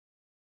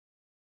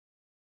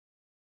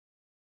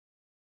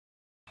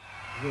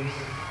This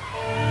is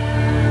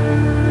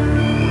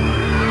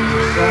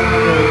a song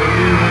called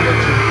New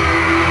Religion.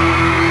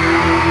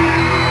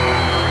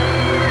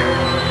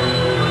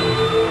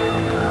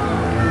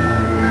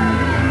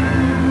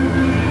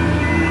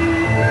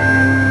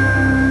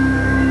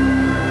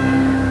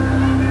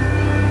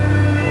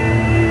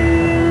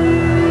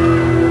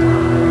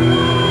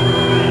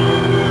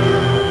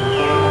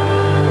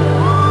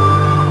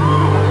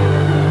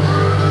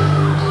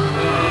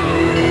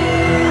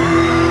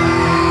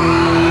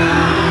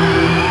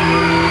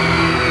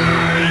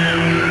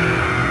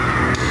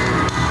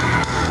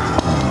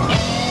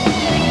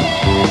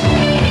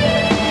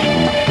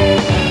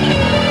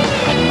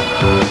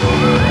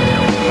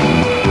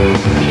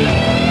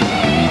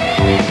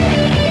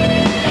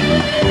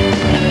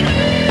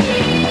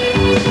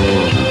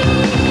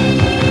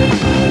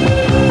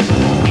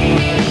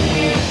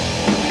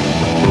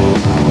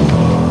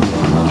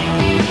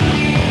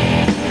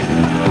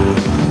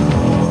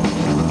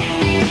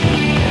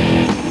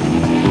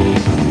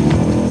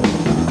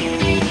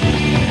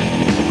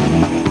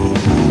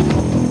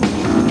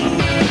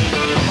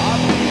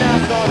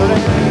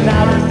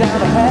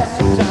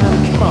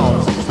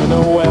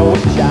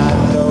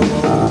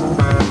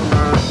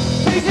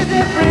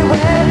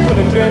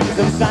 Dreams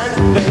of signs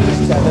and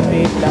things telling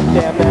me that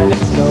damn man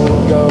it's no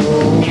go.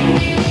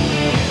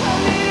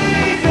 Only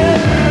reason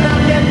I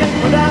can't think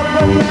without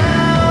one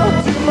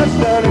now. Too much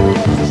learning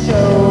got to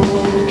show.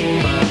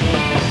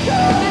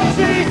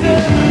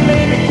 Treason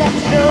made me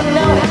catch no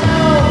know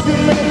how. Too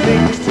many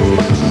things, too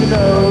much to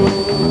know.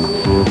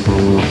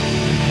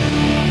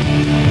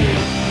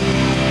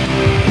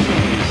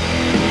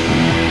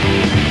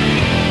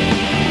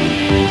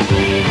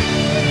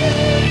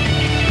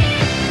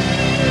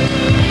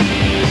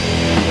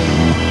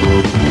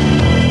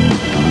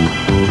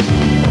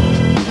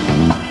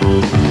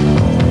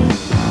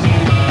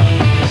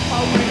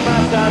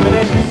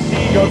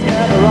 Seagulls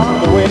gather on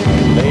the wind,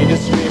 they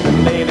just scream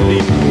and they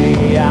leave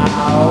me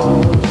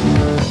out.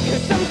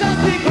 Cause sometimes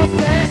people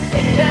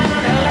sit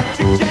down in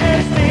electric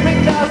chairs,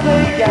 steaming cars,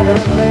 they gather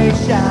and they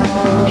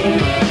shout.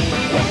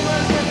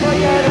 Anyone's just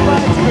forget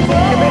about you, but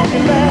you make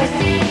it best.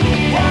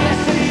 Wanna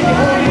see you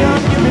holding on,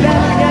 give me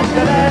that to get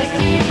the best.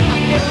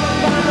 Give my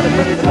time and the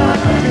first time,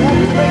 but you have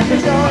to make the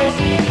choice.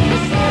 The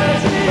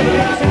silence is for the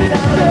last and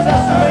down, and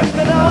that's what makes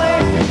the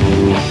noise.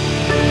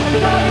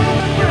 I'm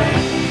not free.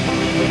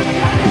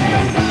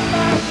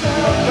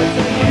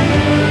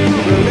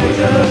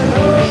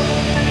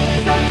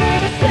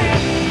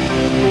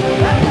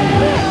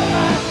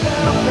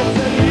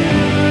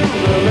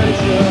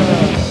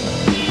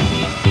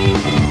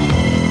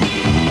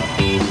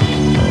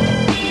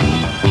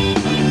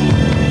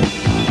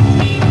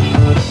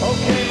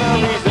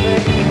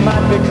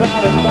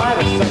 Clouded by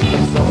the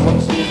something someone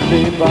sees to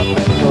be but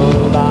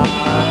mental lie.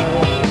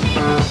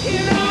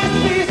 You know it's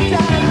these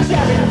times,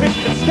 jabbing,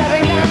 fist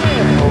stabbing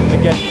down. Only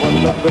get one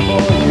look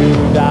before you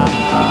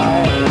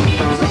die.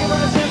 So you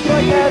wanna just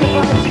forget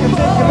about you,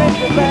 take a make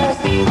the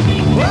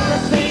best.